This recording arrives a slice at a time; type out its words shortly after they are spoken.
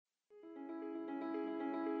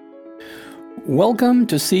Welcome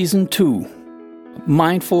to Season 2,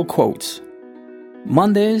 Mindful Quotes,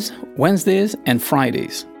 Mondays, Wednesdays, and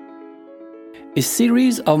Fridays. A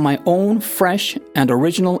series of my own fresh and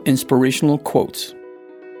original inspirational quotes.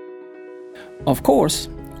 Of course,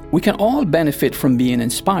 we can all benefit from being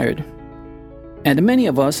inspired, and many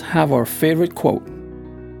of us have our favorite quote.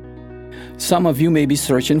 Some of you may be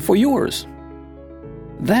searching for yours.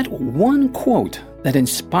 That one quote that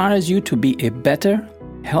inspires you to be a better,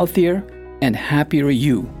 healthier, and happier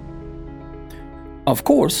you. Of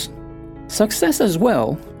course, success as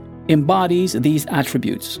well embodies these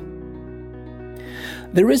attributes.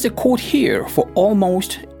 There is a quote here for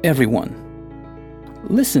almost everyone.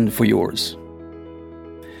 Listen for yours.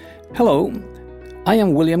 Hello, I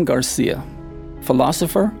am William Garcia,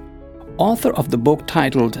 philosopher, author of the book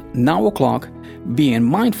titled Now O'Clock, Being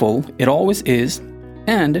Mindful, It Always Is,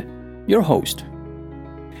 and your host.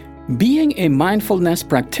 Being a mindfulness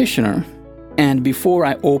practitioner, and before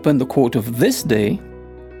I open the quote of this day,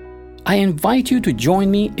 I invite you to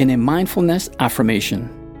join me in a mindfulness affirmation.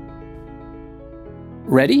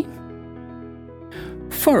 Ready?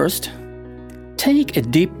 First, take a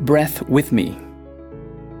deep breath with me.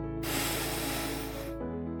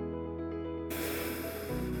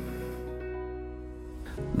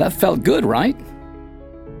 That felt good, right?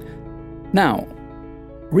 Now,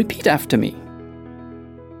 repeat after me.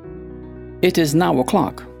 It is now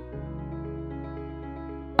o'clock.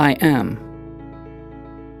 I am.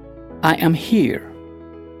 I am here.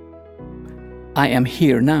 I am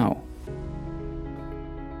here now.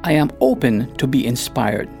 I am open to be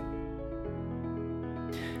inspired.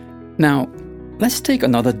 Now, let's take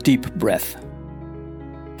another deep breath.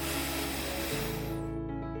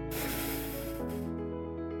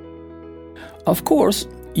 Of course,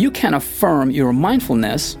 you can affirm your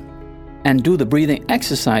mindfulness and do the breathing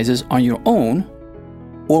exercises on your own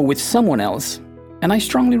or with someone else, and I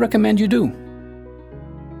strongly recommend you do.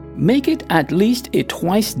 Make it at least a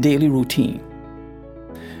twice daily routine.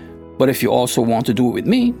 But if you also want to do it with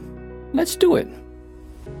me, let's do it.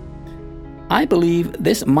 I believe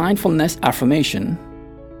this mindfulness affirmation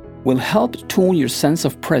will help tune your sense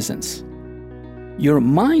of presence, your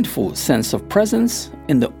mindful sense of presence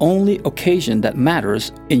in the only occasion that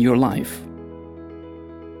matters in your life.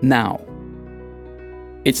 Now.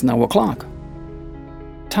 It's now o'clock.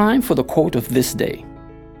 Time for the quote of this day.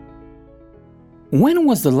 When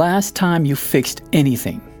was the last time you fixed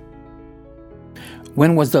anything?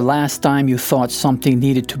 When was the last time you thought something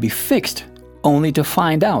needed to be fixed only to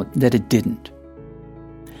find out that it didn't?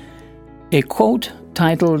 A quote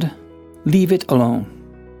titled, "Leave it alone."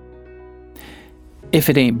 If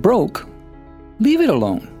it ain't broke, leave it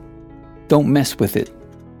alone. Don't mess with it.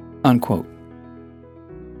 Unquote.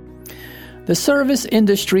 The service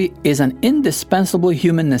industry is an indispensable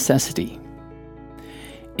human necessity.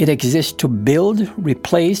 It exists to build,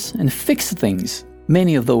 replace, and fix things,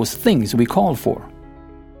 many of those things we call for.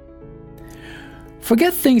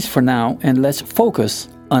 Forget things for now and let's focus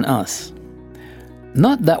on us.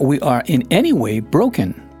 Not that we are in any way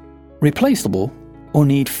broken, replaceable, or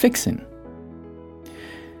need fixing.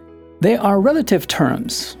 They are relative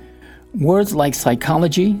terms. Words like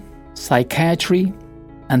psychology, psychiatry,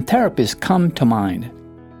 and therapists come to mind,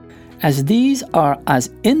 as these are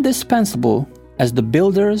as indispensable as the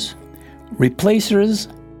builders, replacers,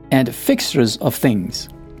 and fixers of things.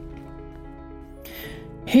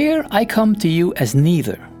 Here I come to you as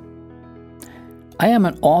neither. I am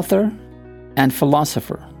an author and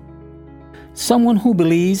philosopher, someone who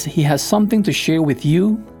believes he has something to share with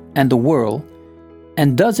you and the world,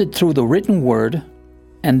 and does it through the written word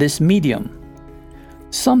and this medium.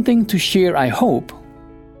 Something to share, I hope,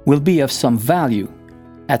 will be of some value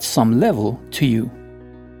at some level to you.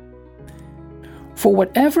 For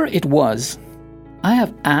whatever it was, I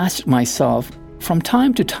have asked myself from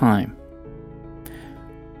time to time,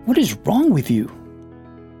 what is wrong with you?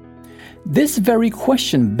 This very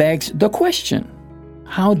question begs the question,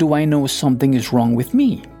 how do I know something is wrong with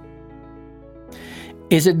me?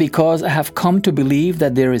 Is it because I have come to believe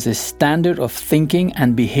that there is a standard of thinking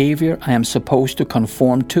and behavior I am supposed to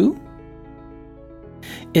conform to?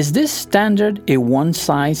 Is this standard a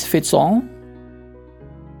one-size-fits-all?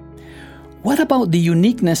 What about the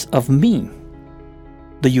uniqueness of me?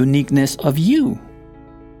 The uniqueness of you?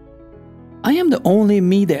 I am the only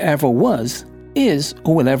me there ever was, is,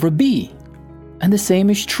 or will ever be. And the same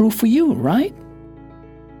is true for you, right?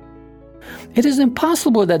 It is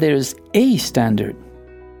impossible that there is a standard.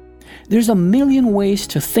 There's a million ways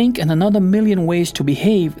to think and another million ways to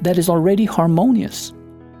behave that is already harmonious.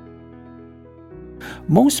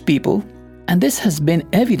 Most people, and this has been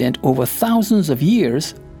evident over thousands of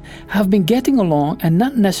years, have been getting along and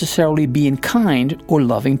not necessarily being kind or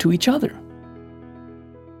loving to each other.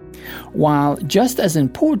 While just as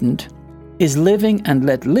important is living and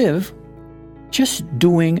let live, just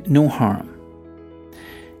doing no harm.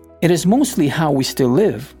 It is mostly how we still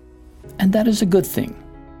live, and that is a good thing.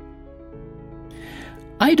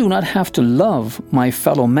 I do not have to love my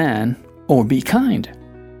fellow man or be kind.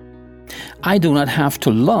 I do not have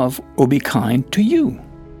to love or be kind to you.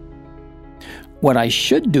 What I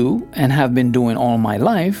should do and have been doing all my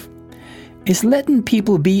life is letting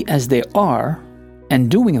people be as they are and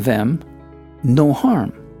doing them no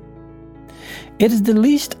harm. It is the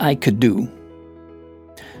least I could do.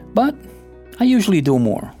 But I usually do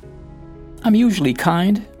more. I'm usually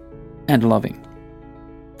kind and loving.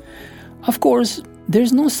 Of course,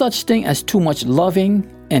 there's no such thing as too much loving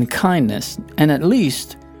and kindness, and at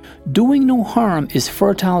least doing no harm is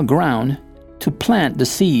fertile ground to plant the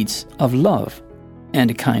seeds of love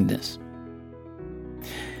and kindness.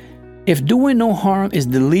 If doing no harm is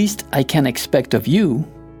the least I can expect of you,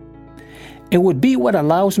 it would be what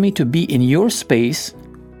allows me to be in your space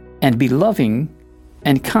and be loving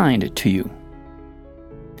and kind to you.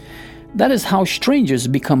 That is how strangers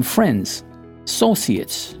become friends,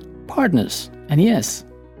 associates, partners, and yes,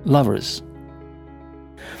 lovers.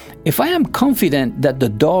 If I am confident that the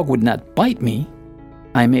dog would not bite me,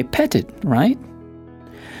 I may pet it, right?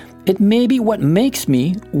 It may be what makes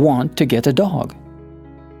me want to get a dog.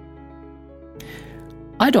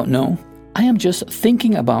 I don't know. I am just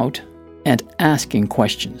thinking about and asking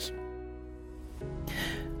questions.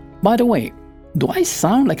 By the way, do I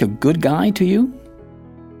sound like a good guy to you?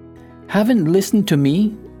 Haven't listened to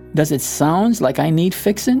me? Does it sound like I need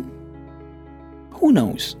fixing? Who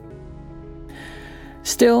knows?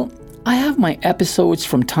 Still, I have my episodes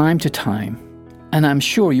from time to time, and I'm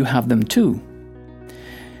sure you have them too.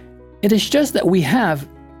 It is just that we have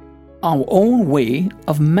our own way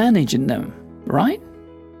of managing them, right?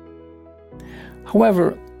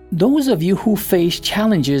 However, those of you who face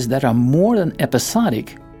challenges that are more than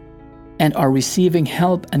episodic and are receiving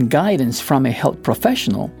help and guidance from a health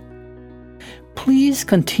professional, please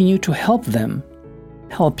continue to help them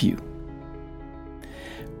help you.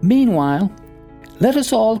 Meanwhile, let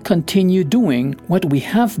us all continue doing what we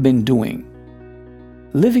have been doing,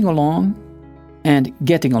 living along and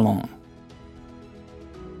getting along.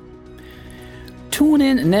 Tune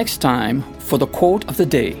in next time for the quote of the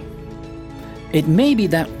day. It may be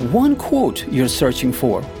that one quote you're searching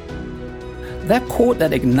for, that quote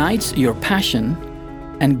that ignites your passion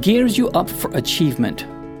and gears you up for achievement.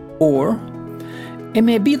 Or it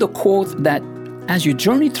may be the quote that, as you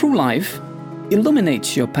journey through life,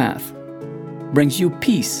 illuminates your path, brings you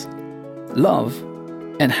peace, love,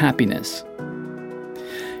 and happiness.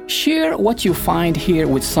 Share what you find here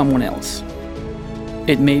with someone else.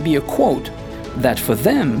 It may be a quote that for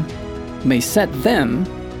them may set them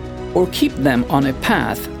or keep them on a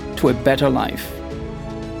path to a better life.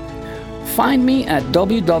 Find me at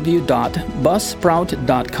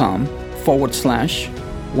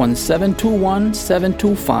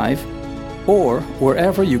www.buzzsprout.com/1721725 or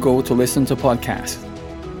wherever you go to listen to podcasts.